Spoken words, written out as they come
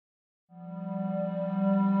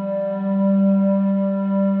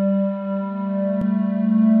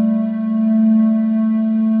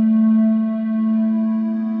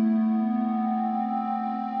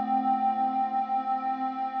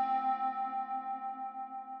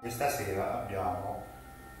Questa sera abbiamo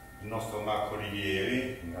il nostro Marco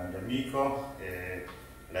Olivieri, un grande amico, e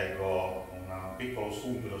leggo un piccolo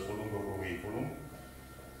spunto del suo lungo curriculum.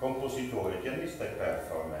 Compositore, pianista e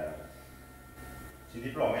performer. Si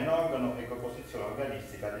diploma in organo e composizione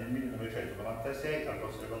organistica nel 1996 al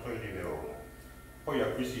Conservatorio di Roma. Poi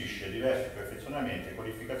acquisisce diversi perfezionamenti e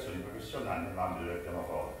qualificazioni professionali nell'ambito del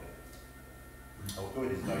pianoforte. Autore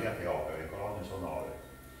di svariate opere e colonne sonore.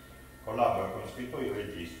 Collabora con scrittori e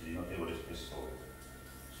registi di notevole spessore.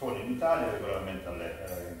 Suona in Italia e regolarmente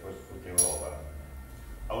in tutta Europa.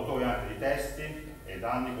 Autore anche di testi e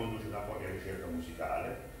da anni conduce una propria ricerca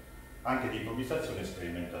musicale, anche di improvvisazione e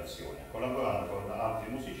sperimentazione, collaborando con altri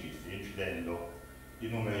musicisti e incidendo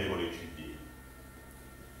innumerevoli CD.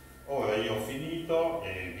 Ora io ho finito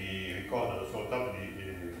e vi ricordo soltanto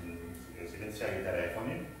di silenziare i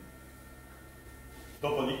telefoni,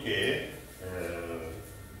 dopodiché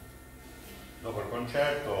dopo il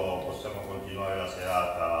concerto possiamo continuare la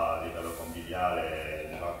serata a livello conviviale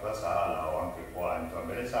nell'altra sala o anche qua in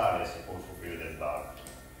entrambe le sale, se può usufruire del bar.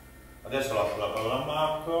 Adesso lascio la parola a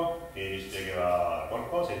Marco che vi spiegherà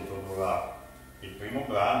qualcosa, introdurrà il primo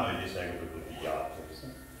brano e vi segue per tutti gli altri.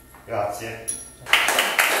 Grazie.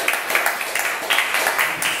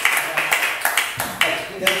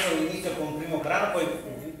 Quindi adesso inizio con il primo brano, poi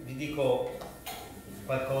vi dico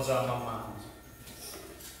qualcosa man mano.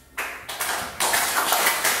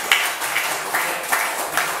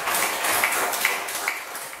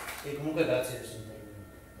 E comunque grazie del suo intervento.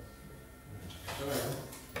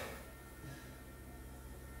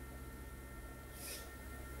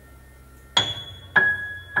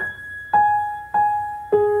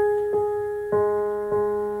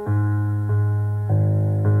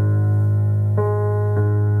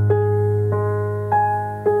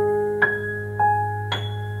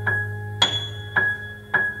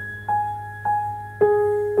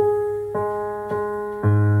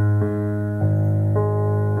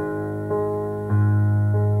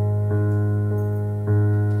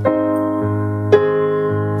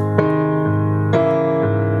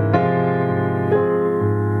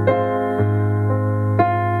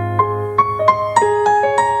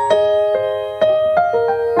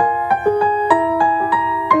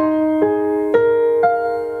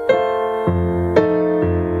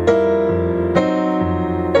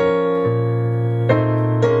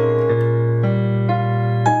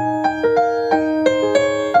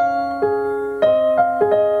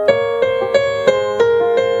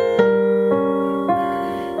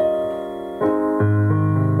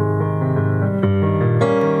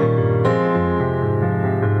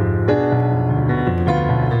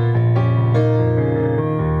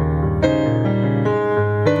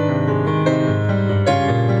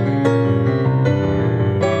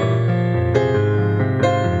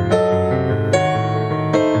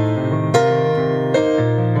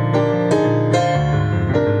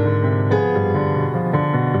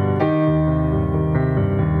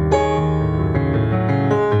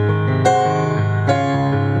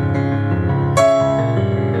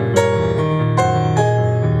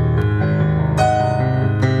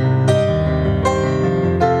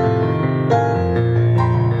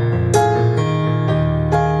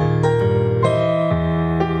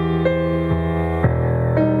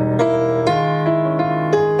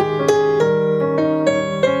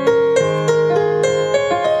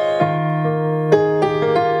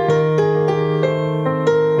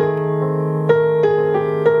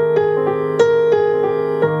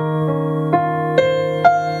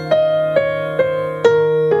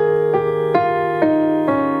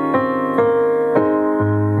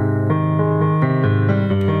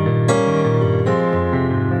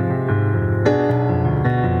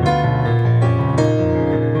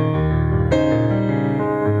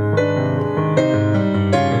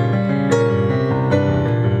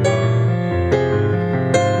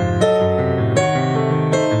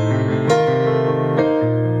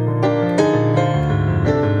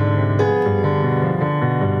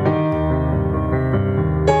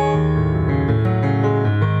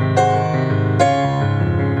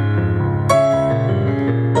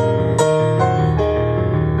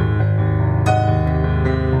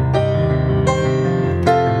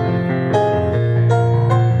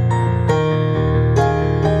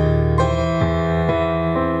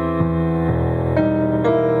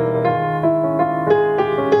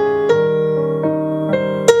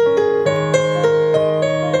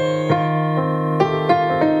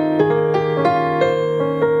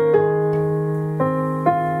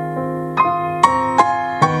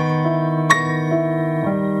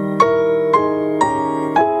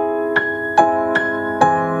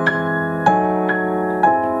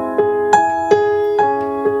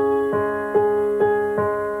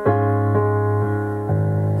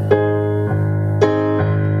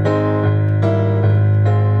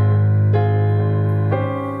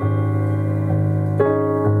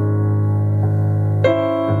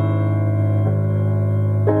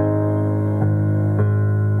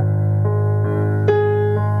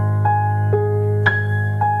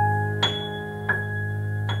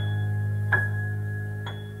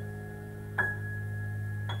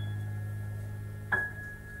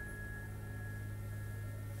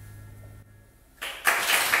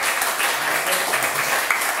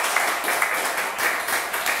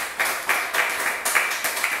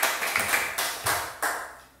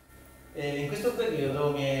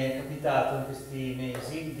 capitato in questi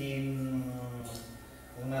mesi di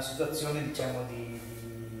una situazione, diciamo, di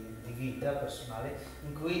vita personale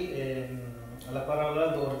in cui la parola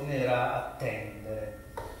d'ordine era attendere.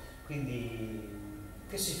 Quindi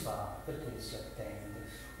che si fa? Perché si attende?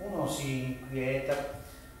 Uno si inquieta,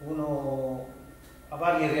 uno ha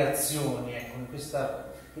varie reazioni, ecco, in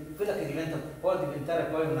quella che può diventare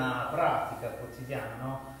poi una pratica quotidiana,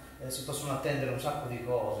 no? Si possono attendere un sacco di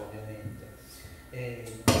cose, ovviamente.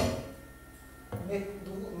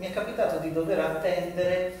 Mi è capitato di dover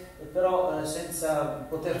attendere, però senza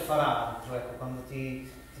poter fare altro, ecco, quando ti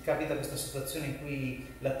capita questa situazione in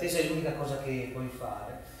cui l'attesa è l'unica cosa che puoi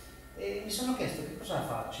fare. E mi sono chiesto che cosa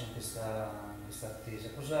faccio in questa attesa,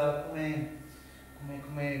 come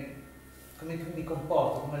mi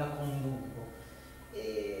comporto, come la conduco.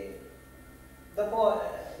 E dopo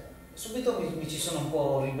subito mi ci sono un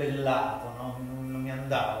po' ribellato, no? Non mi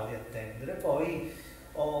andavo di attendere, poi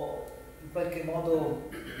ho in qualche modo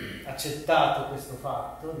accettato questo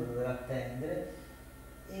fatto di dover attendere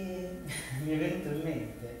e mi è venuto in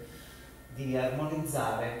mente di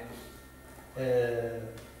armonizzare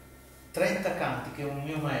 30 canti che un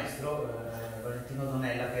mio maestro, Valentino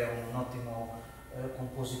Donella, che è un ottimo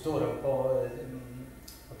compositore, un po'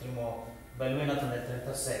 lui è nato nel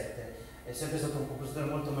 1937, è sempre stato un compositore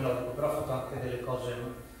molto melodico, però ha fatto anche delle cose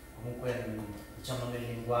comunque, diciamo, nel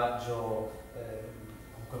linguaggio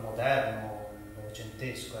comunque moderno,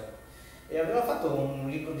 novecentesco, ecco. E aveva fatto un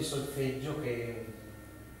libro di solfeggio che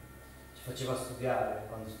ci faceva studiare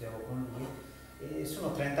quando studiavo con lui, e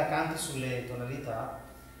sono 30 canti sulle tonalità,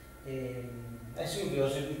 e adesso io vi ho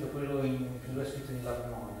eseguito quello che lui ha scritto in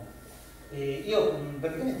l'armonia, e io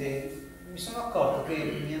praticamente mi sono accorto che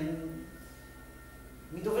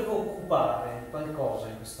mi dovevo occupare qualcosa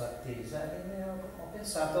in questa attesa, e ho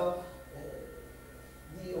pensato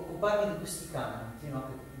di occuparmi di questi canti, no?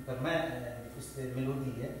 Che per me, di queste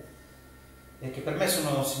melodie, che per me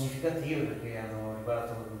sono significative perché hanno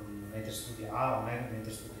riguardato mentre studiavo,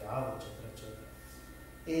 eccetera, eccetera.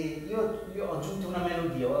 E io ho aggiunto una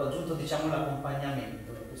melodia, ho aggiunto, diciamo,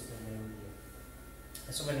 l'accompagnamento di queste melodie.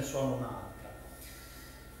 Adesso ve ne suono un'altra,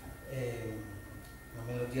 una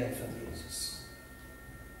melodia in fa diesis.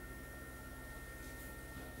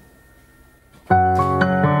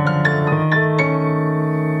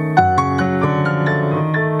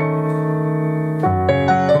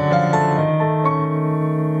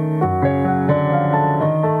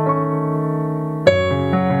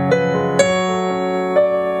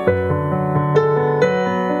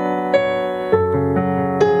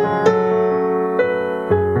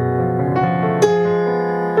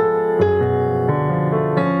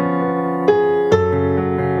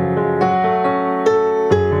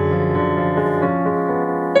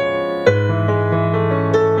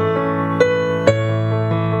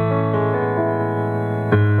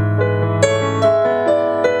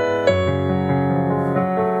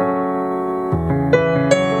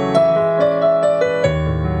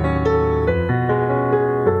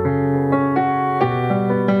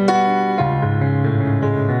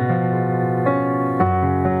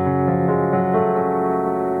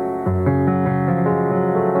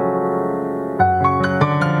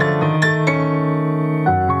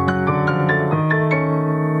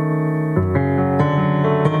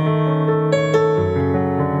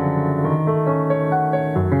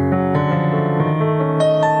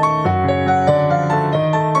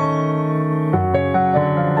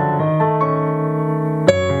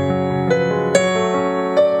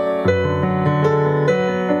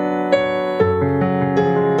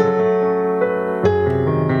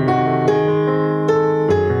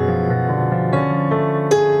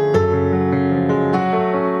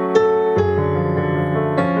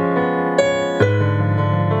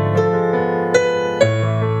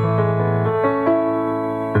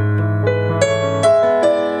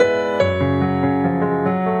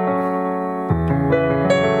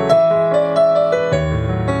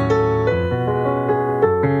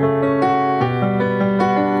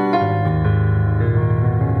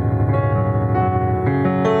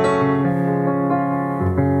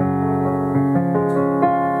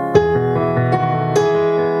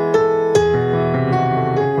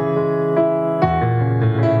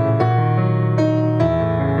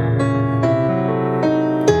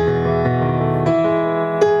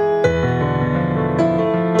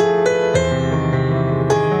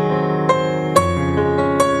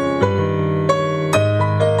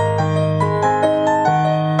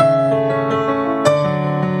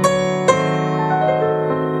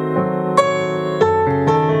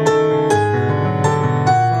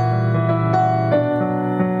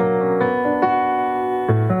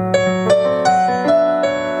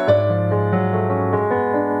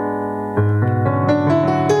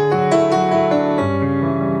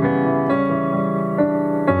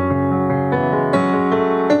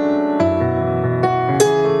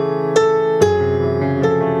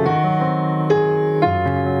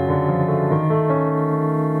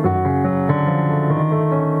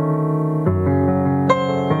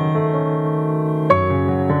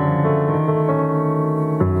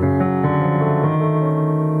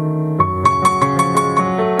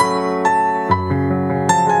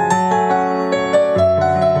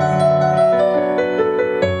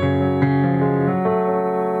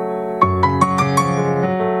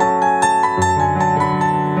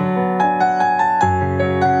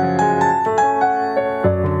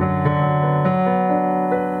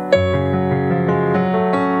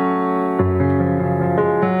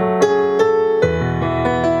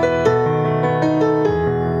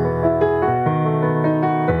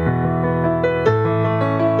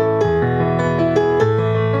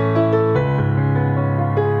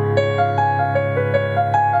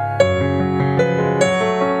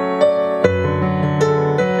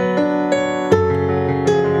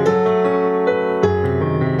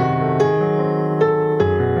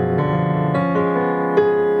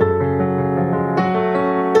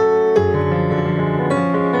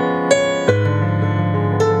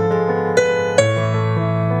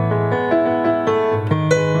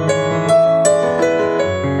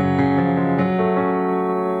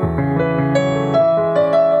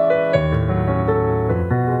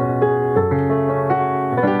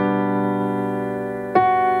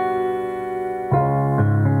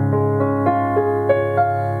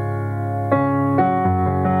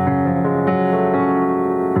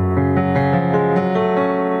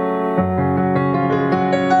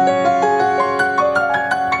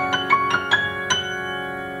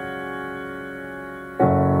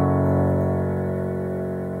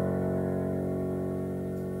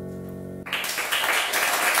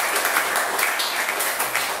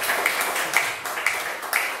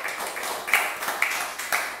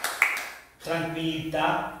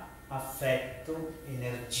 fluidità, affetto,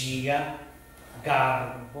 energia,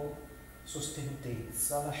 garbo,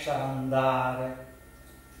 sostenutezza, lasciare andare,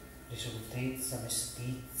 risolutezza,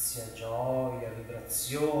 mestizia, gioia,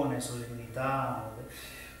 vibrazione, solennità,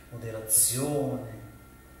 moderazione,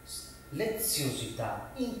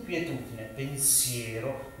 leziosità, inquietudine,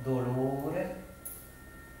 pensiero, dolore,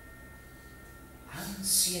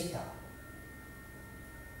 ansietà.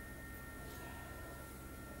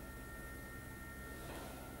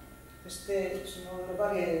 Queste sono le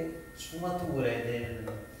varie sfumature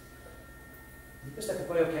di questa che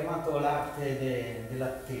poi ho chiamato l'arte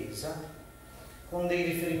dell'attesa, con dei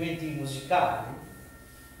riferimenti musicali.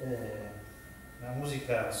 La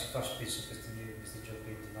musica si fa spesso questi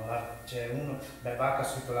giochetti, no? C'è uno, Bach ha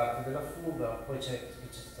scritto l'arte della fuga, poi c'è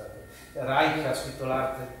stato Reich ha scritto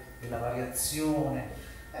l'arte della variazione.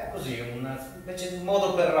 È così, invece un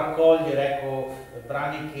modo per raccogliere, ecco,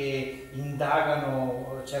 brani che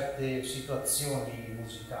indagano certe situazioni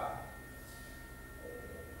musicali.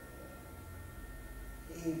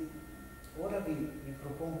 E ora vi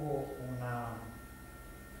propongo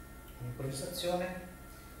un'improvvisazione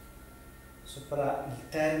sopra il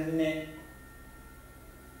termine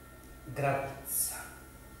gravizza,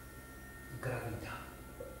 gravità.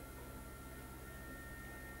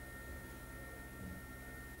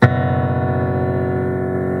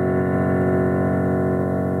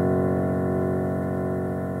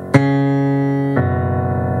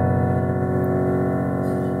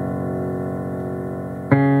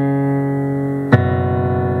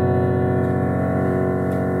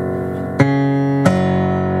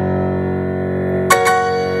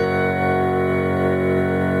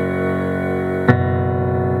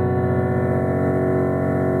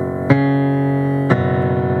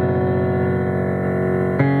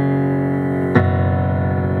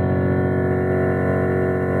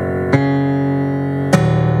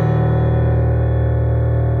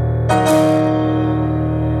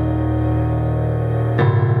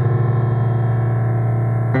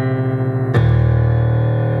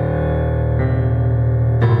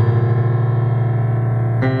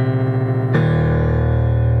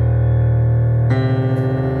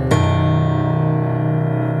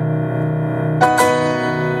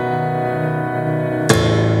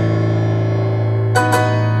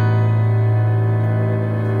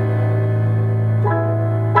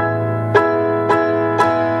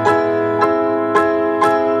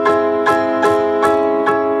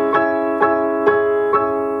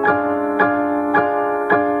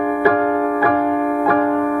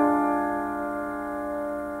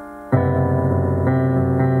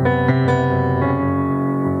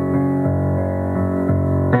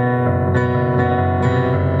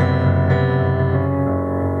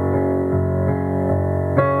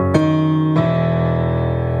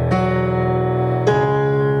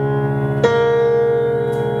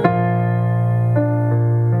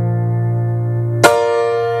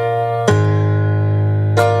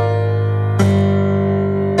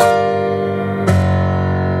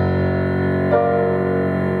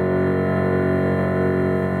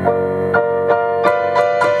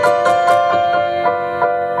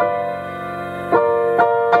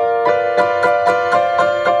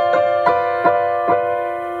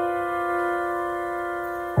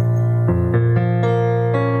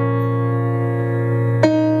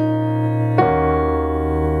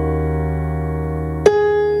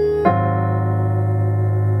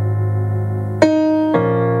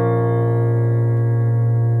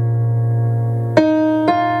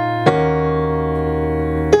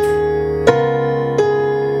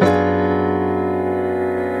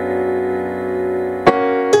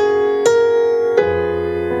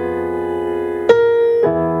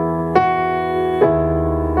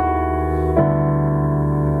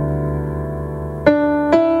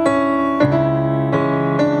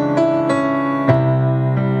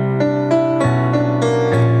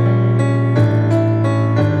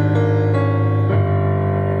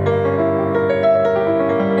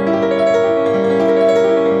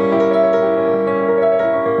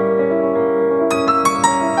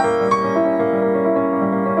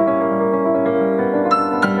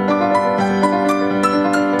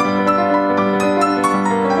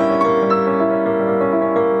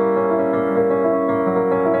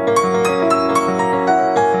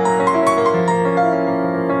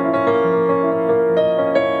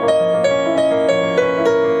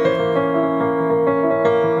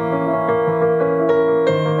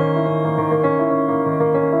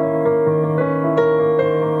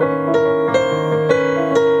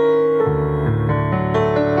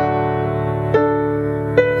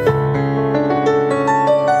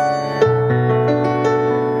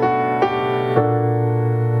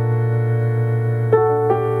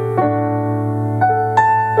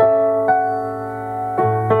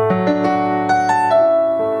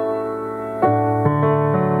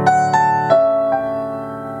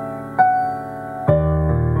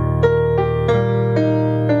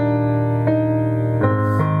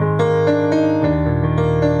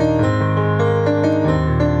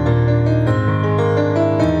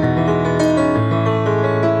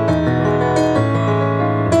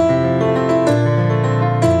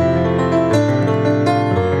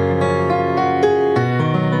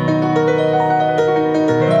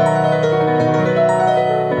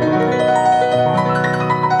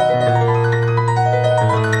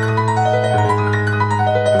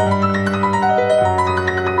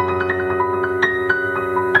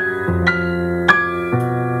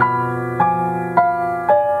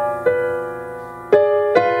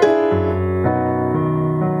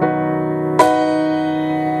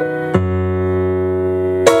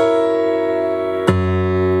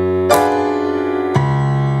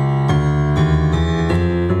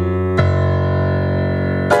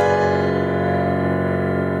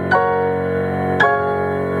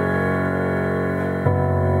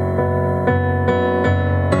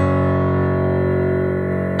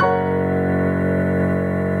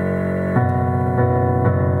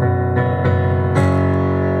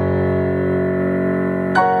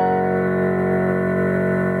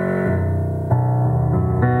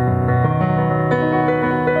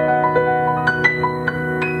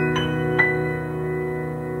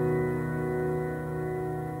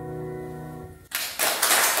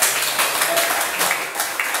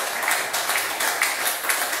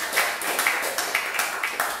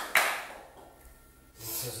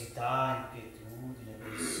 curiosità, inquietudine,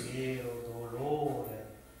 pensiero, dolore,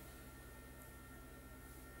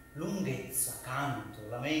 lunghezza, canto,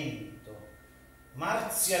 lamento,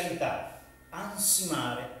 marzialità,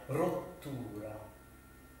 ansimare, rottura,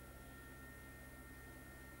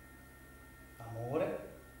 amore,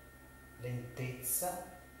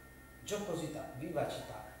 lentezza, giocosità,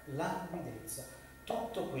 vivacità, languidezza.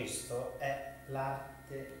 Tutto questo è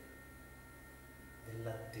l'arte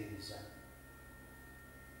dell'attesa.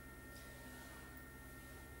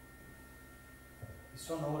 Vi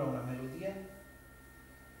suono ora una melodia,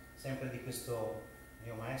 sempre di questo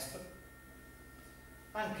mio maestro,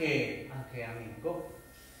 anche amico,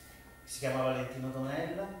 si chiama Valentino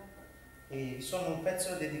Donella, e vi suono un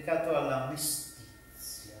pezzo dedicato alla mestizia.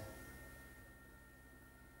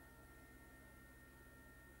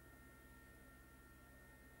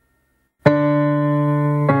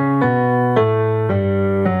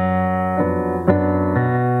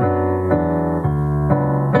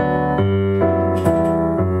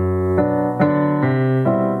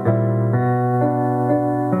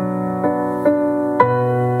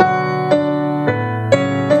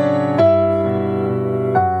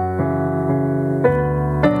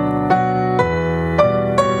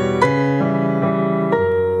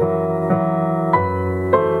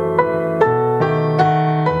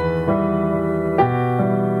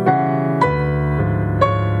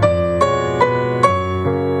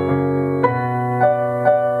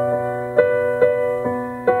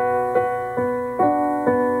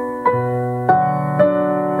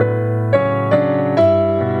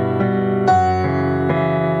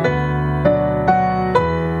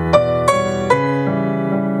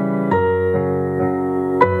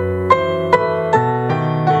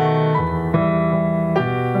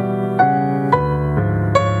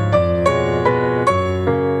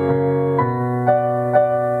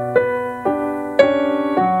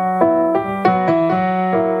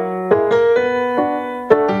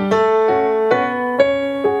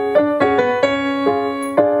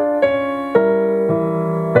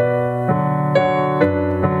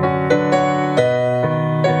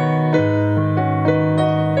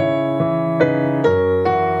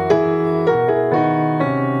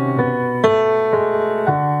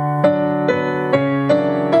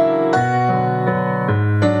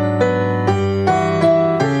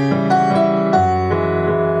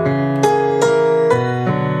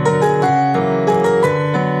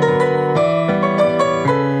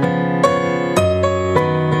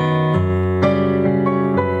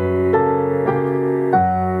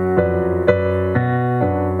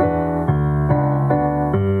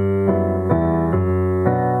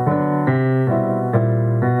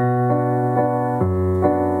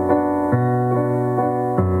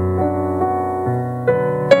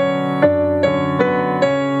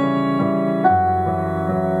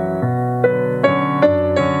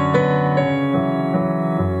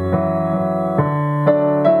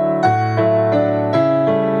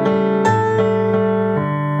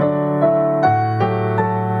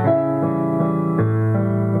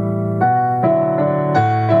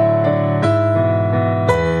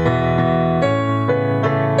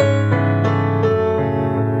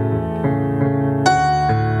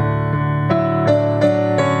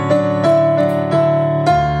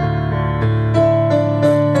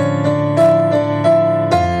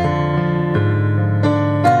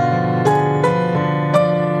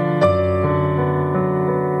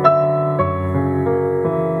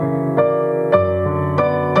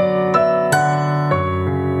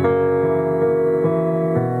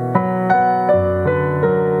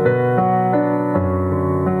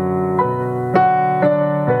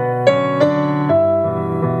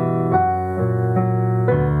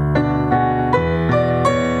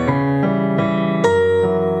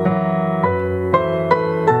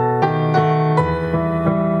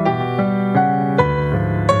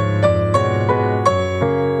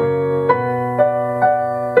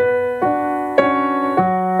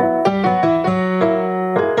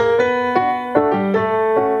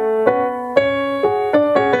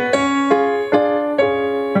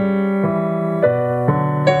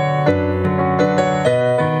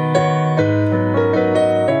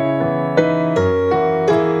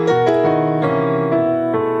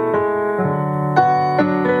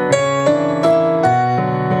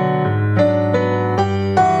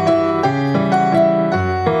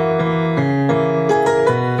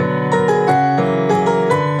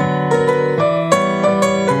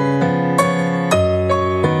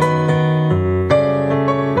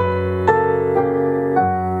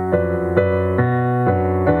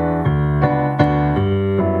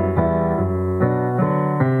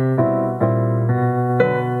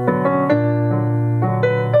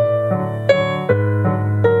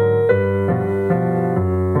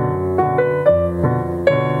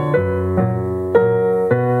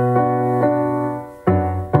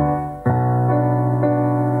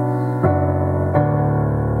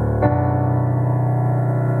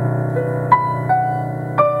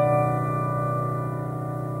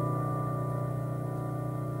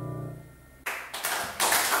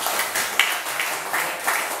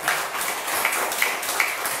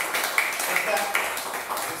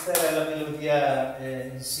 questa era la melodia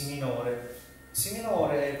in Si minore. Si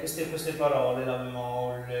minore, queste parole, la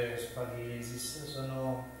bemolle, spadesis,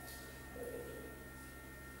 sono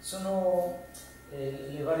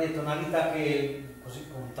le varie tonalità che, così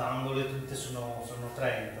contandole tutte, sono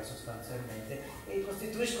 30 sostanzialmente, e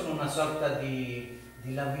costituiscono una sorta di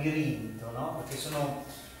labirinto, no? Perché sono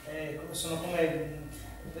come,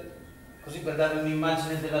 così per dare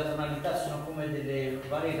un'immagine della tonalità, sono come delle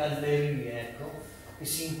varie gallerie, ecco, che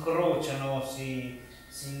si incrociano, si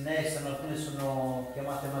innestano, alcune sono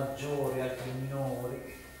chiamate maggiori, altre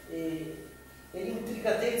minori, e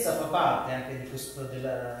l'intricatezza fa parte anche di questo,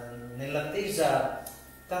 nell'attesa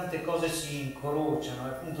tante cose si incrociano,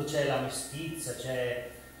 appunto c'è la mestizia, c'è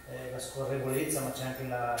la scorrevolezza, ma c'è anche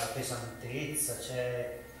la pesantezza,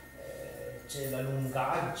 c'è la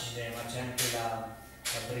lungaggine, ma c'è anche la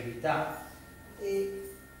brevità. E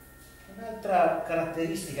un'altra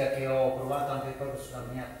caratteristica che ho provato anche proprio sulla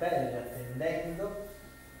mia pelle attendendo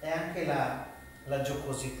è anche la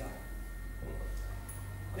giocosità.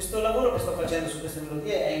 Questo lavoro che sto facendo su queste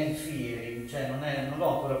melodie è in fieri, cioè non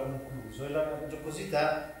l'ho ancora concluso, e la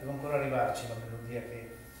giocosità devo ancora arrivarci alla melodia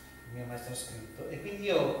che il mio maestro ha scritto, e quindi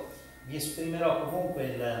io vi esprimerò comunque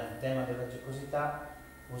il tema della giocosità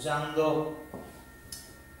usando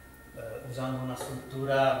una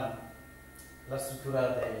struttura, la struttura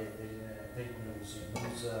del blues, il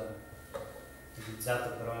blues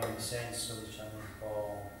utilizzato però in senso, diciamo, un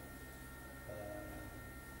po'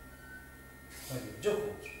 come dire,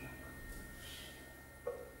 giocoso.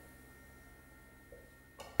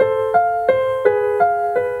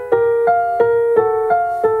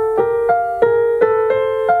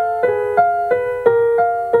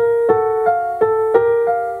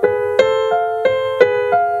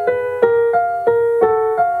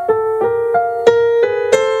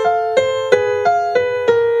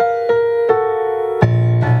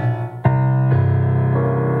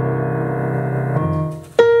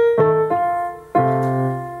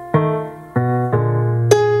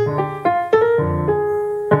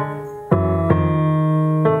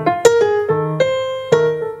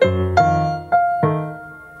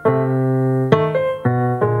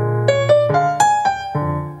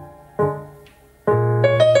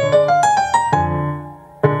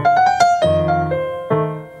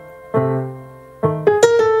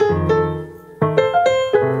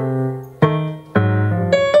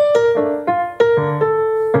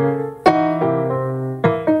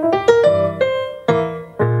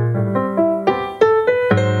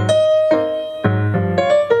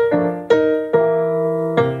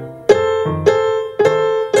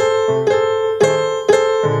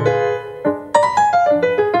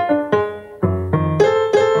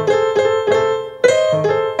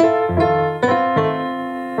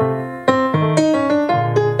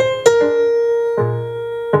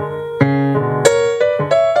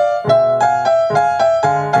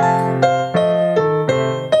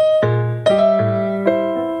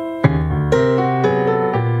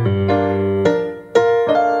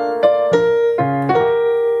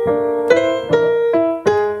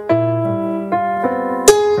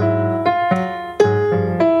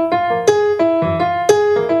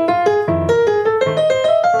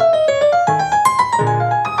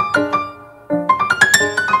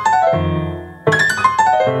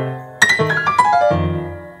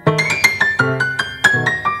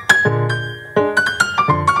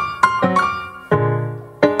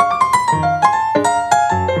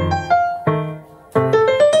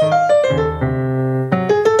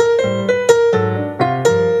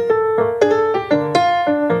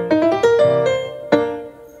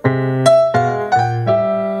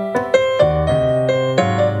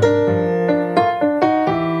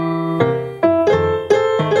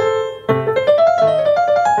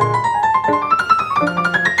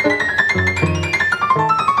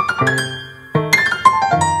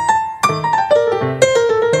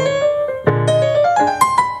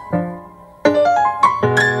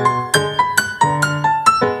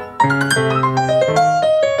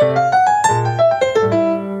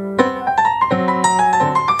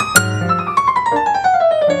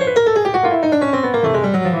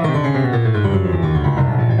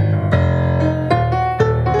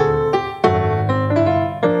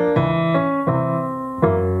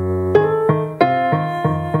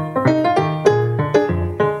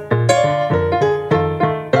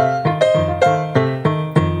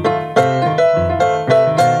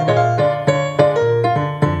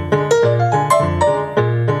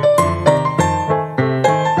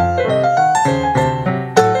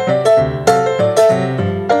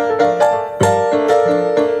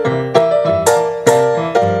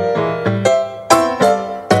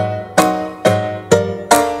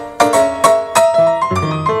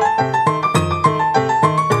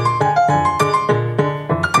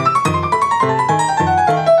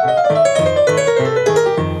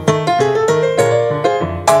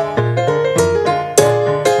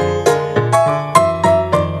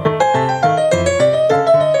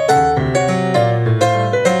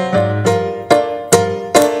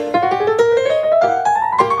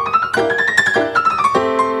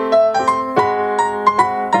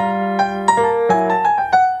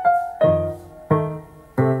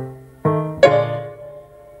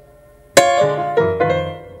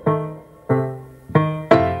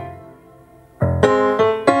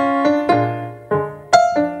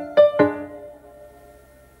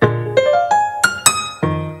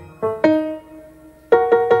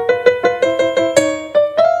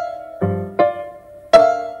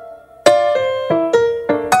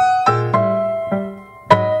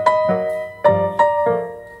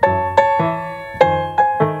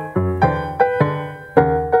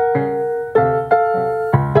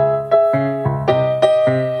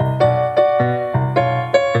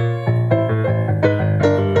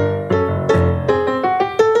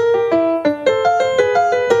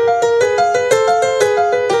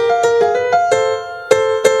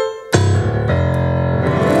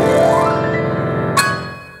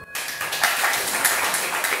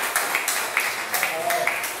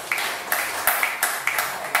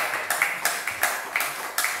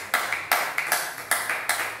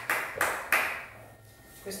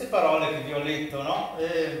 queste parole che vi ho letto, no?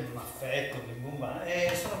 Affetto, bim bum bam,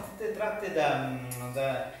 sono tutte tratte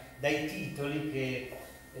dai titoli che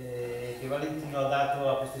Valentino ha dato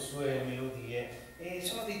a queste sue melodie, e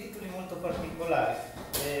sono dei titoli molto particolari,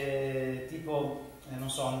 tipo, non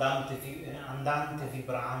so, andante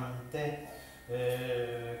vibrante,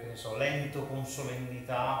 che ne so, lento con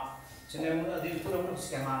solennità. Ce n'è addirittura uno che si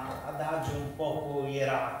chiama adagio un poco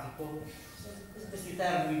ieratico, questi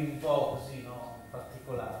termini un po' così, no,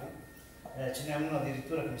 particolari. Ce n'è uno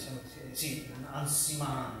addirittura che mi sembra sì,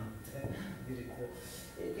 ansimante addirittura.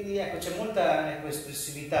 E quindi ecco, c'è molta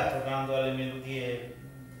espressività tornando alle melodie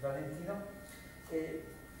di Valentino. E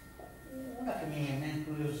una che mi ha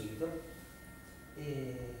incuriosito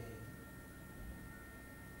è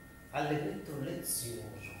allegretto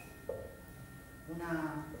lezioso,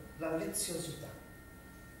 la leziosità.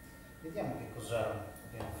 Vediamo che cosa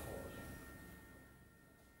viene fuori.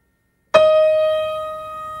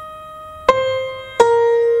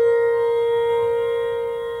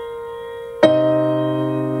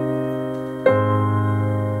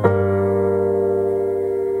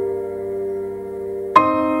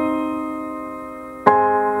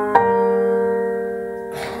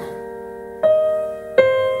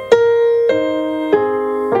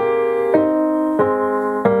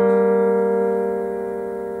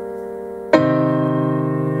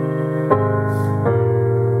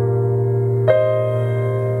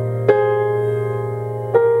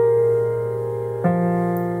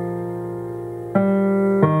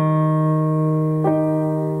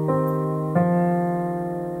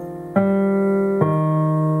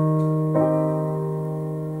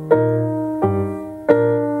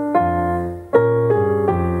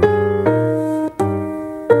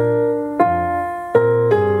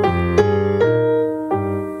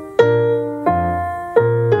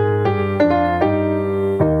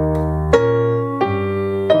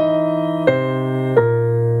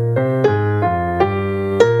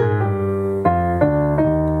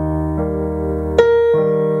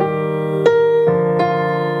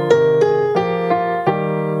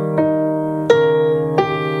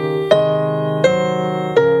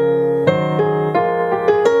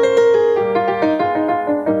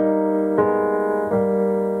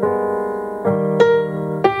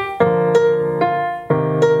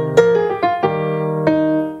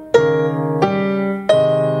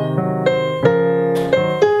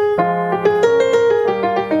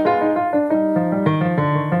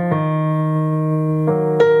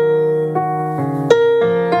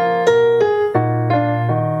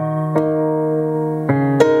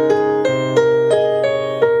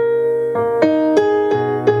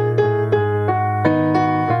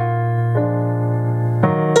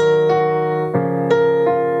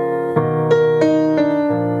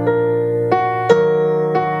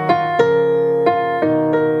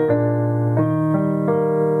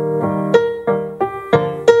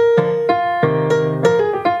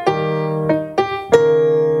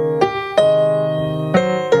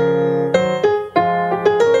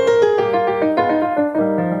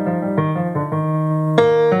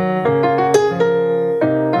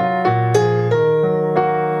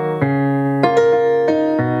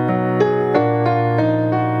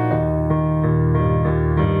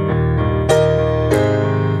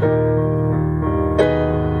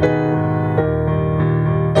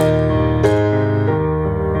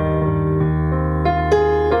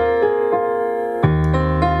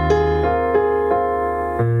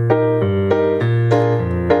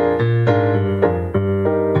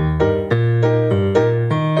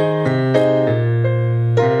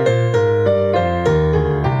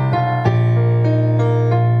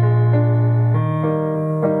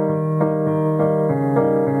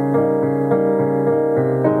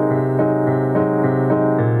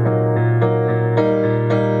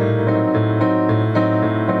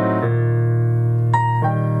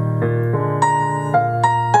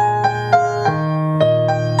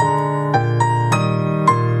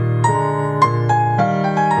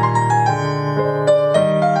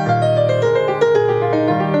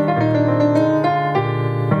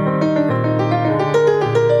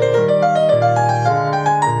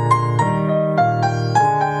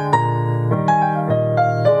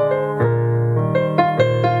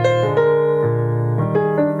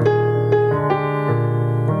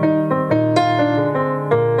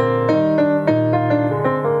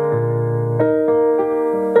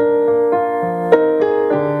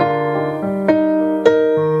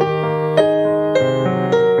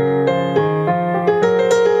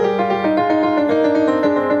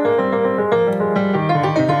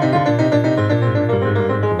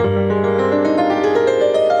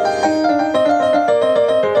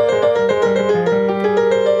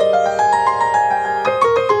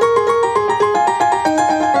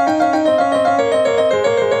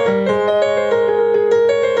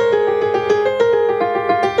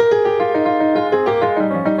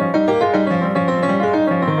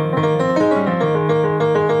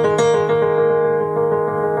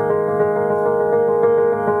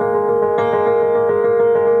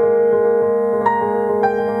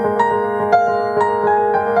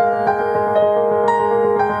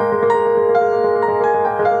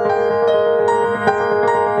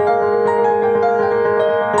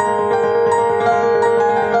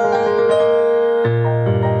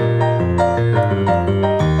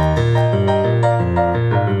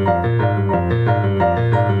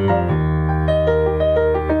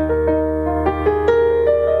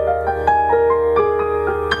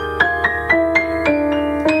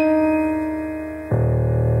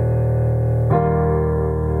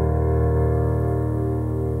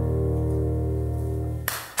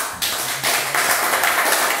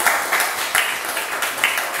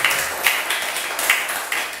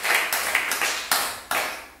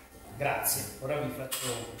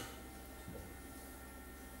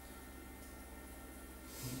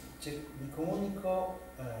 Vi comunico,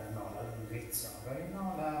 no, la lunghezza, magari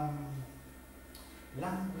no, la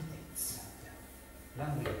languidezza.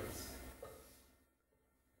 Languidezza.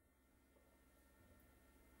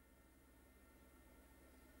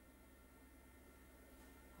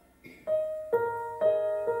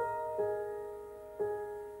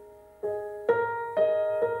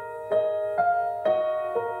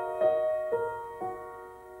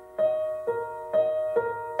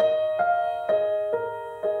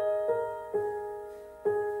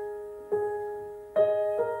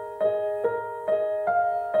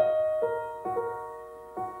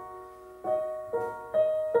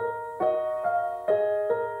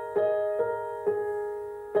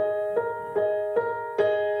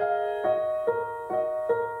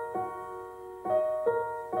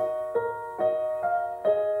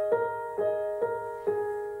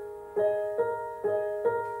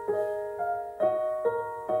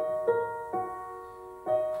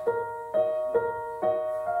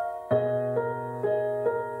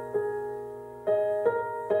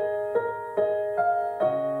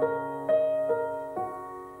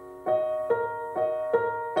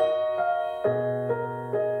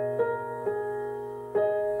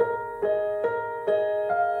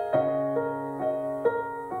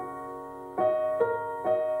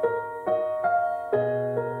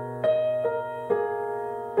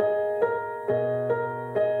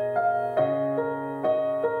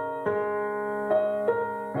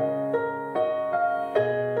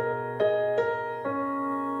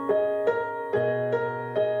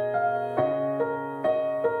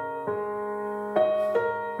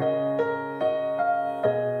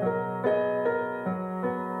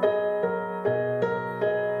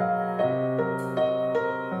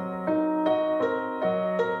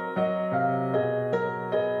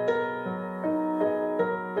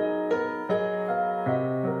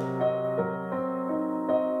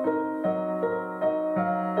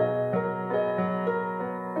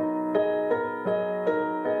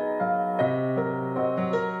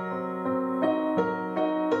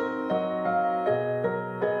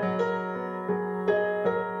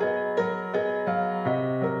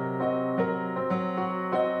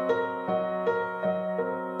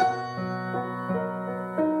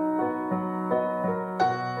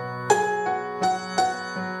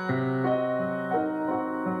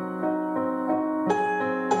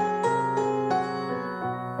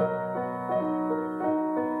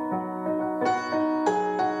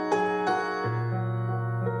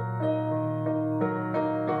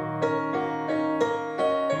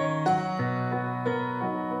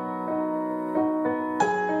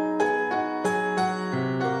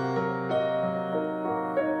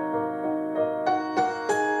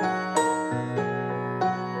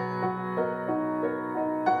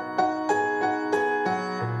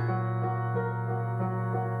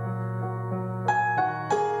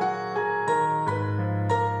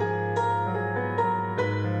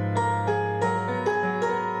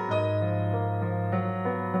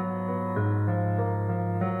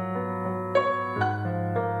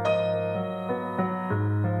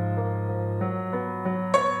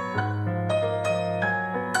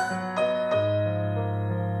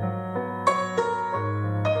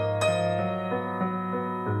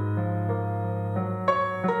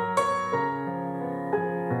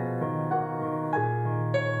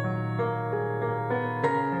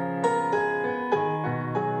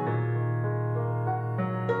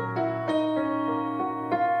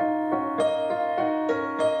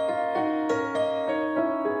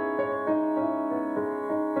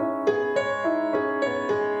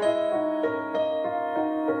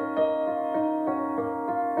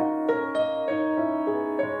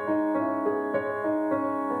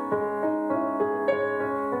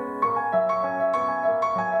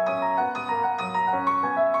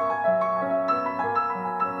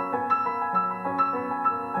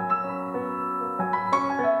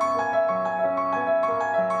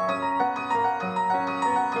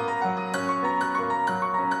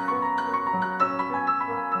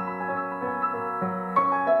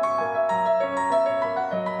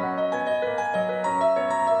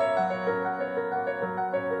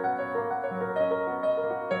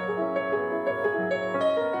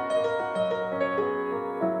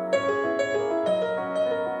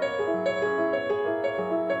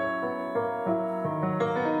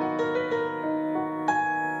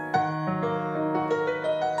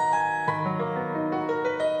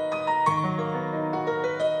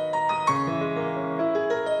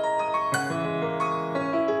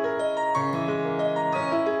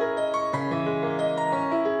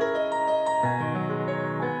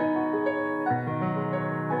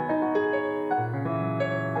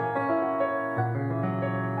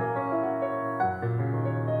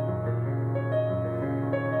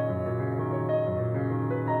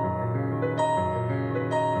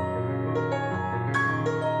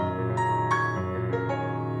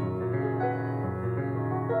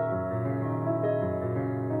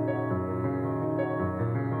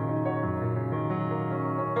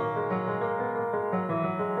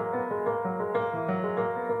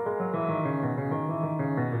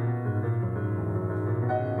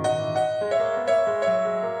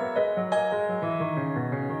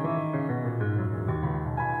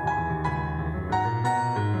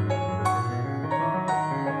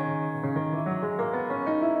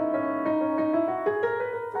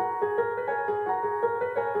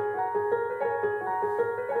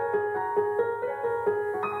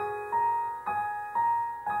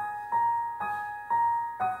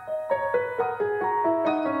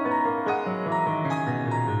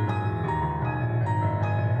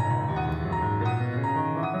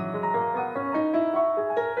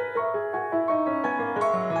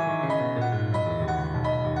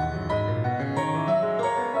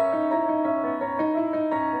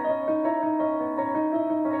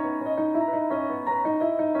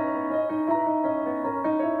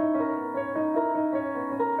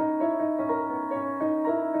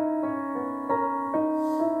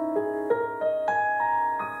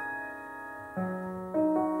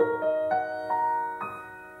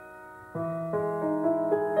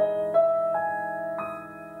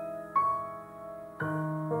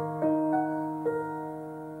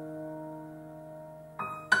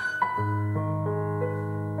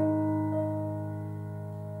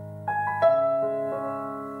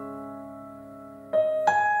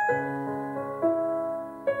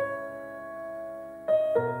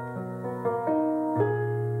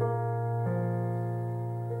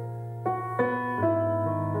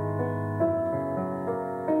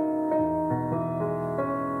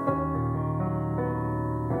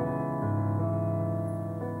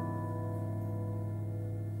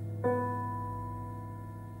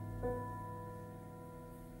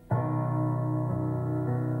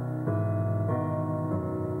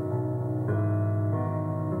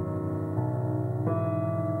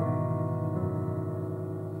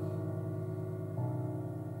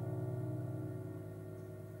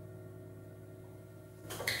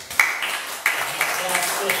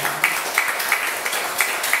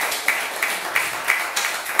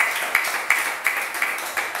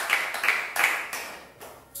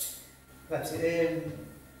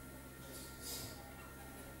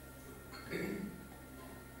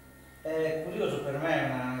 È curioso, per me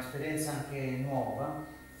è un'esperienza anche nuova.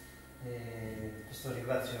 Questo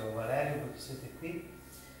ringrazio Valerio perché siete qui.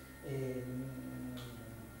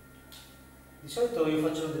 Di solito io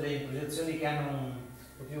faccio delle improvisazioni che hanno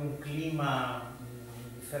proprio un clima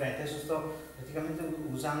differente. Adesso sto praticamente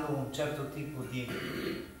usando un certo tipo di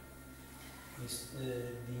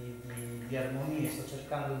armonie, sto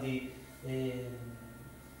cercando di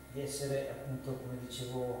essere, appunto, come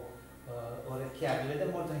dicevo, orecchiabile, ed è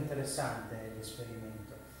molto interessante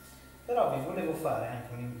l'esperimento. Però vi volevo fare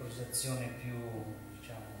anche un'improvvisazione più,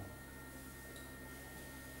 diciamo,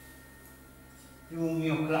 più un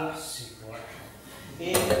mio classico,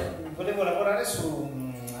 e volevo lavorare su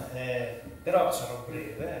però sarò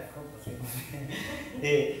breve, ecco, così.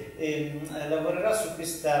 Lavorerò su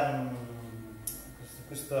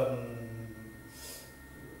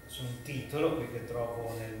su un titolo qui che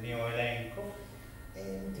trovo nel mio elenco, è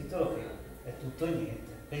un titolo che è tutto e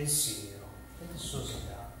niente: pensiero,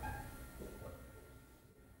 pensosità.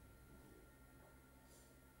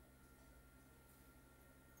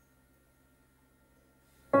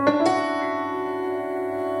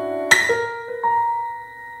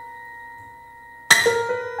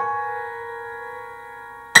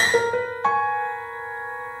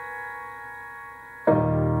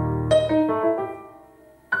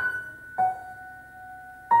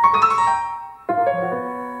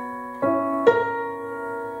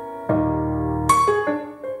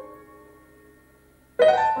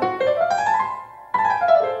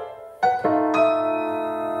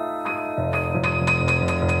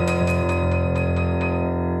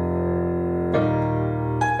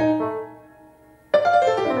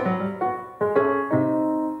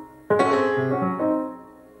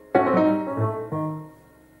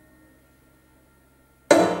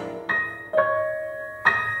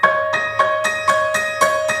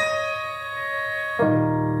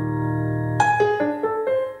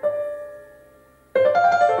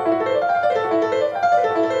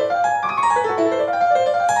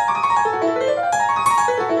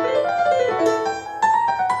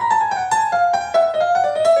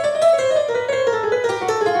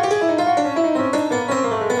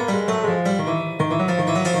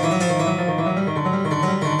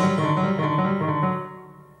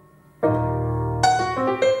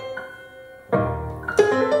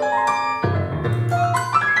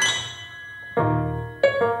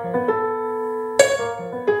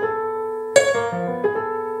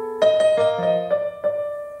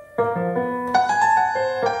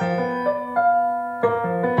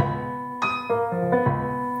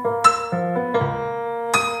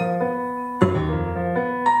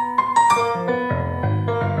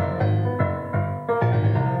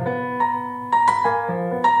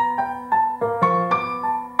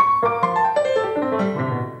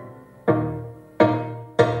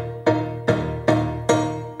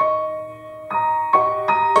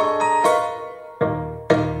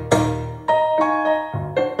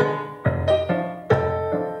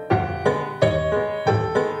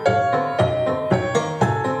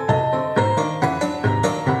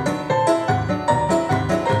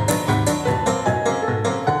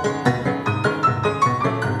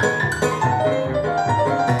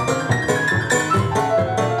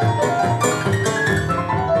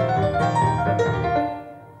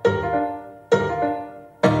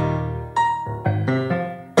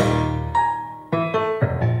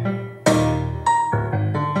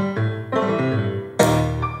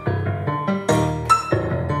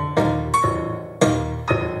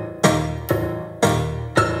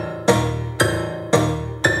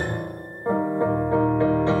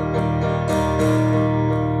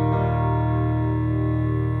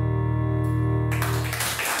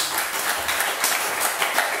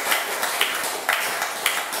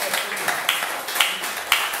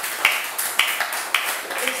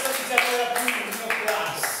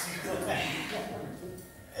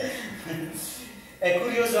 È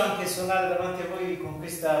curioso anche suonare davanti a voi con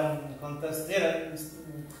questa tastiera.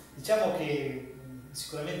 Diciamo che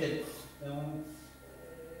sicuramente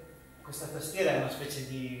questa tastiera è una specie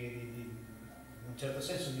in un certo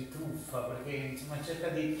senso di truffa, perché insomma cerca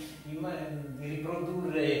di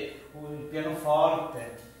riprodurre il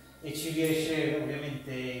pianoforte e ci riesce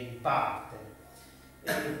ovviamente in parte.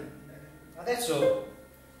 Adesso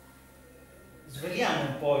sveliamo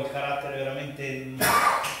un po' il carattere veramente,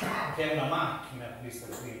 che è una macchina questa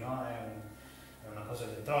qui, no? È una cosa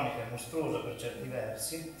elettronica, è mostruosa per certi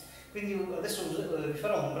versi. Quindi adesso vi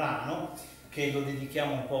farò un brano che lo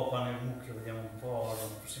dedichiamo un po' qua nel mucchio, vediamo un po',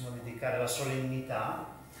 lo possiamo dedicare alla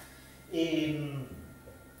solennità, in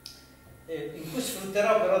cui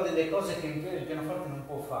sfrutterò però delle cose che il pianoforte non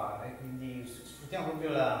può fare, quindi sfruttiamo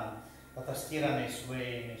proprio la tastiera nei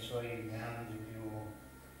suoi meandri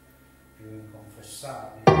più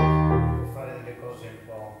inconfessabili, per fare delle cose un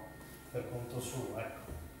po' per conto suo,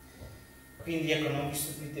 ecco. Quindi ecco, non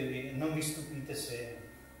vi stupite se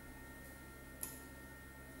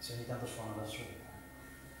ogni tanto suona da solo.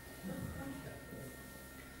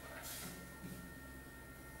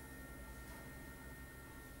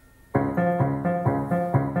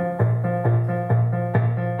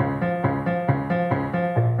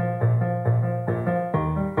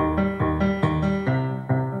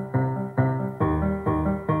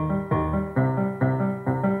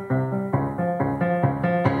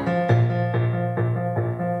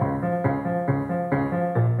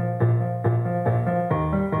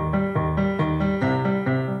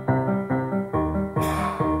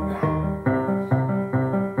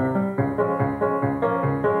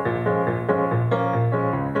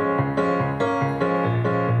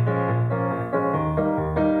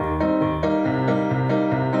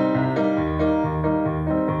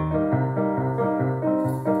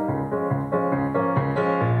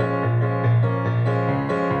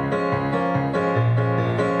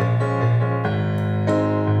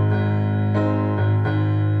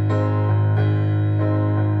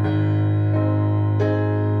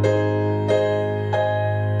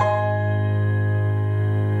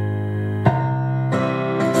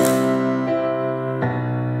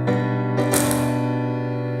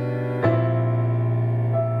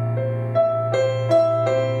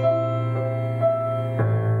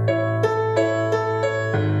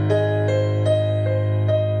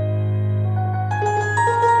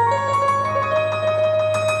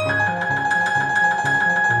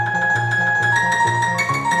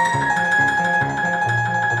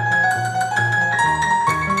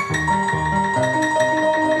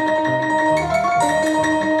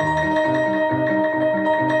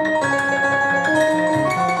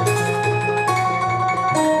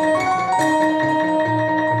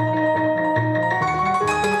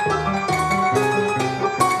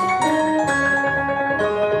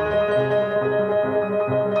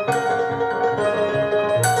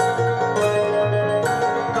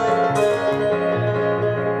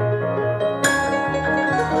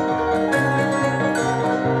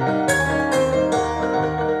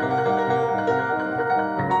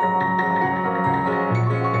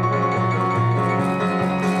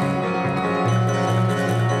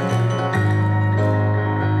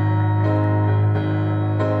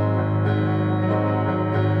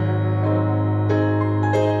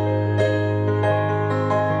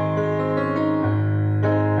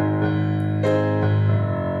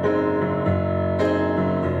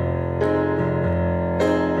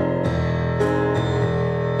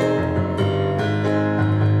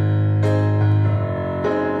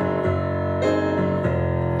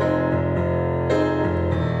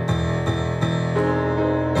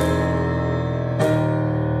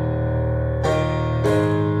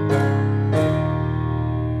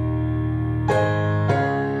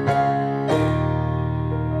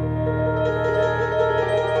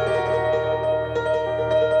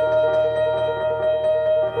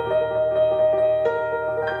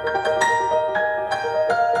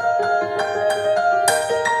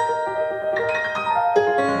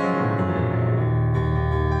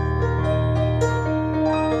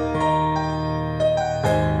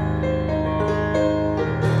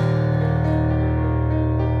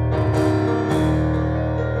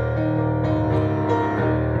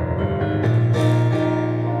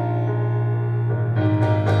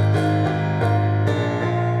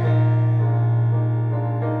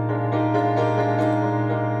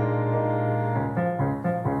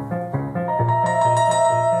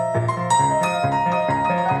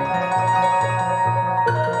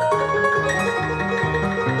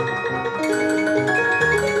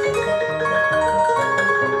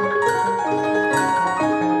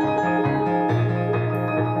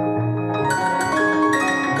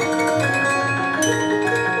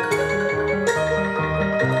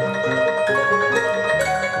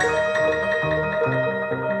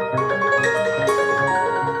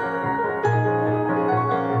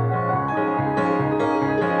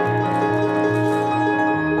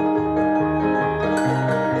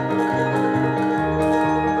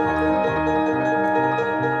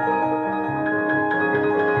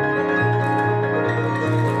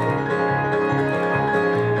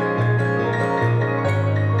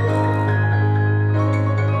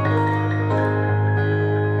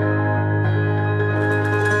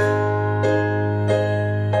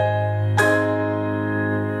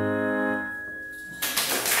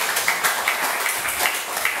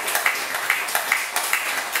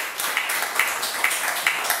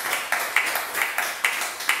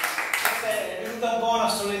 È venuta un po' una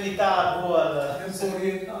solennità un po'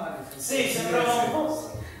 orientale. Sì, sembrava un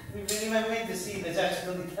po'. Mi veniva in mente sì,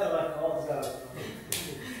 l'esercito di terra cosa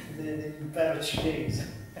dell'impero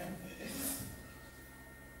cinese.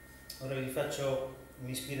 Ora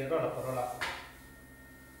mi ispirerò alla parola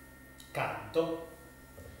canto.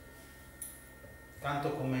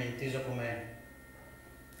 Canto come inteso come.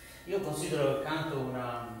 Io considero il canto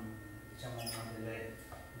diciamo,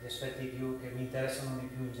 degli aspetti che mi interessano di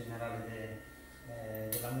più in generale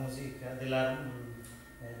della musica, della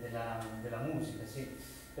musica, sì.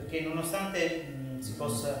 Perché nonostante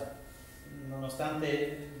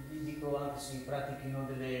dico anche si pratichino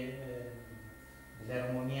delle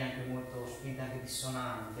armonie anche molto spinte, anche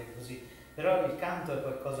dissonanti, così, però il canto è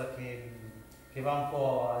qualcosa che va un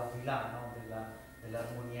po' al di là, no?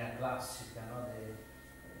 dell'armonia classica, no?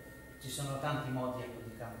 Ci sono tanti modi, ecco,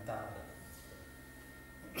 di cantare.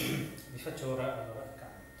 Vi faccio ora allora canto.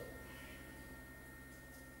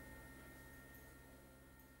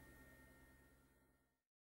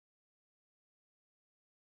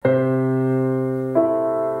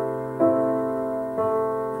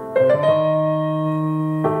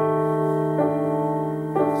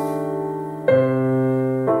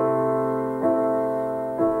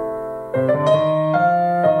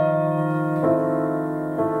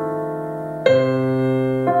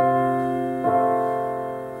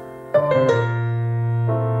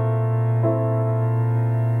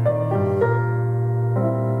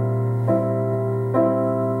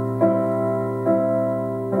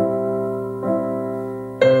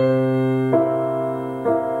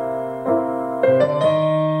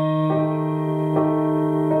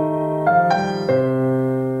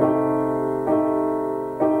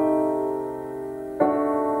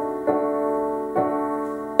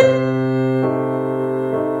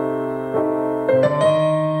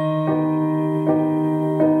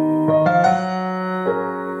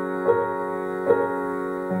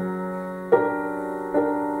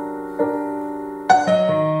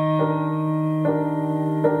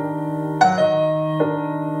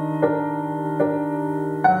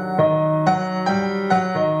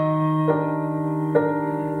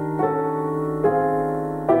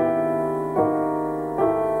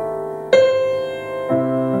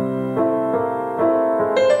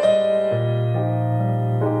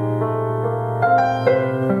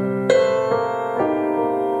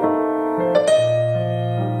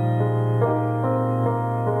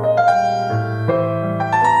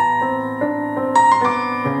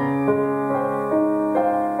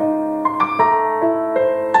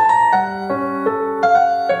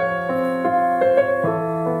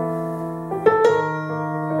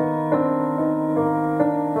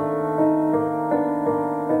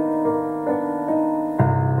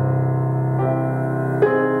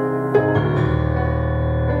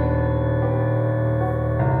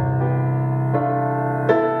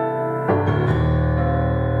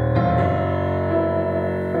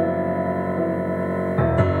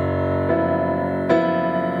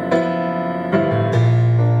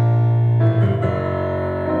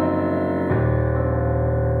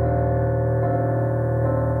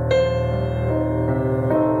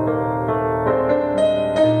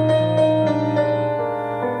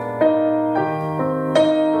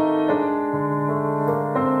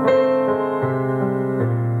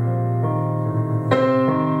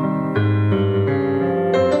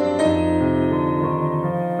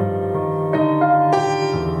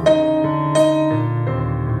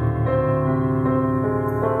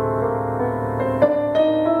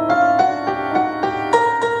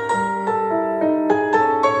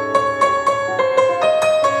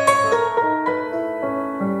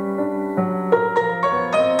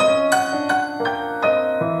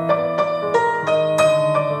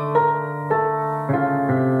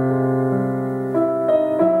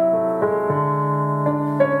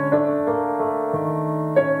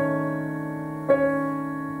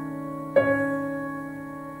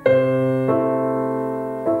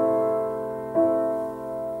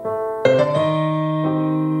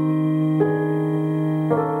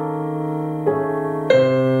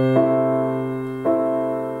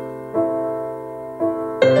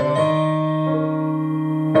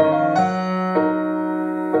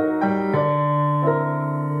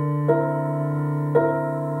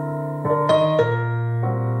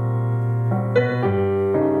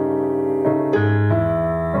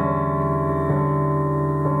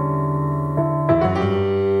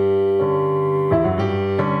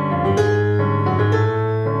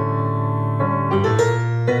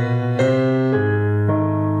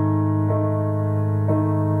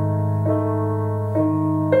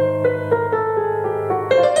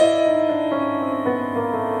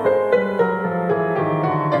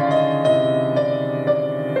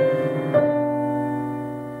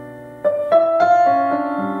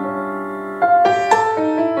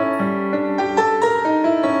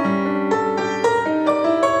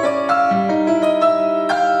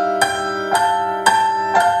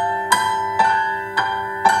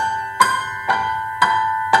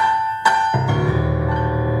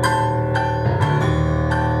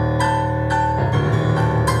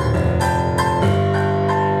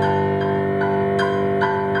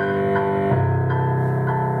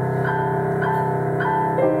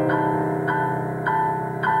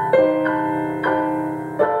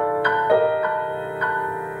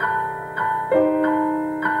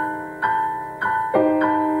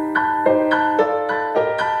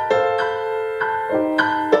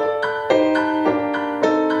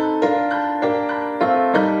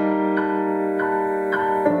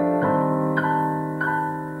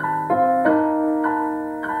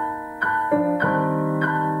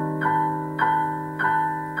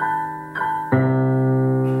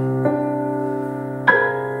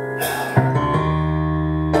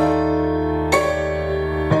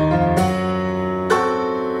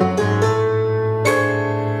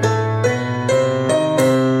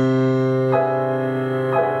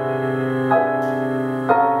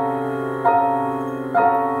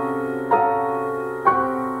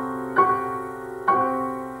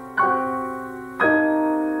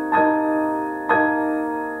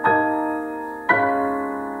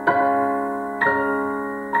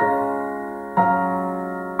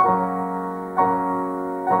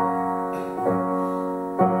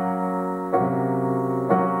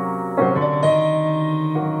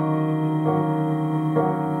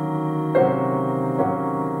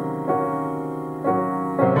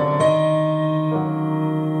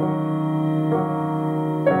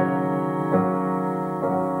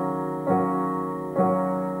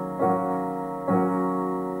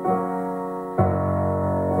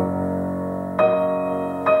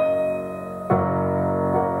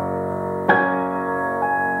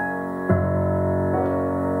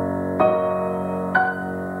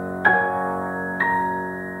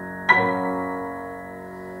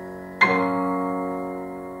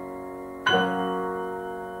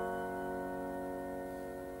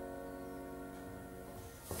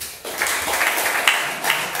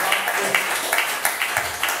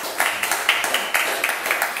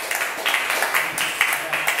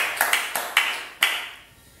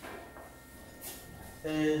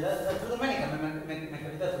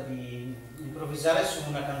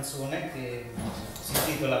 canzone che si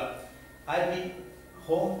intitola I'll Be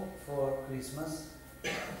Home for Christmas,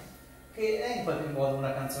 che è in qualche modo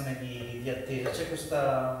una canzone di attesa. C'è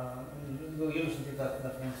questa, io l'ho sentita da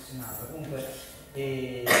Frank Sinatra, comunque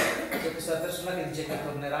c'è questa persona che dice che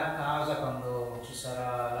tornerà a casa quando ci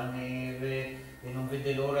sarà la neve e non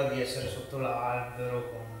vede l'ora di essere sotto l'albero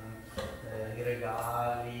con i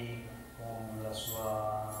regali, con la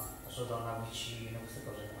sua donna vicino, queste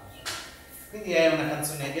cose qua. Quindi è una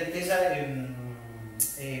canzone di attesa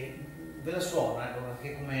e ve la suono, ecco,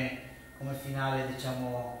 anche come finale,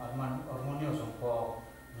 diciamo, armonioso, un po'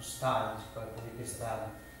 nostalgico, ecco, di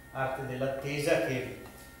questa arte dell'attesa che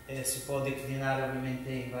si può declinare ovviamente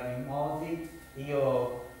in vari modi.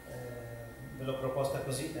 Io ve l'ho proposta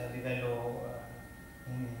così a livello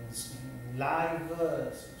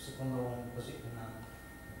live, secondo uno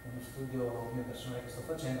studio mio personale che sto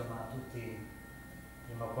facendo, ma tutti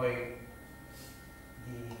prima o poi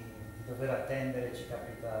di dover attendere ci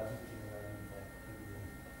capita a tutti veramente, quindi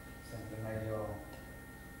è sempre meglio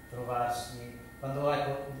trovarsi quando,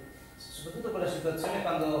 ecco, soprattutto quella situazione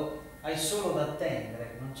quando hai solo da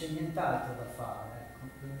attendere, non c'è nient'altro da fare, ecco.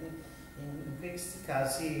 Quindi in questi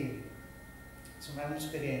casi insomma è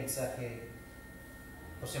un'esperienza che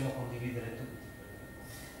possiamo condividere tutti.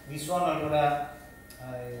 Vi suono allora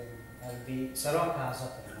sarò a casa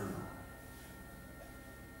per Natale.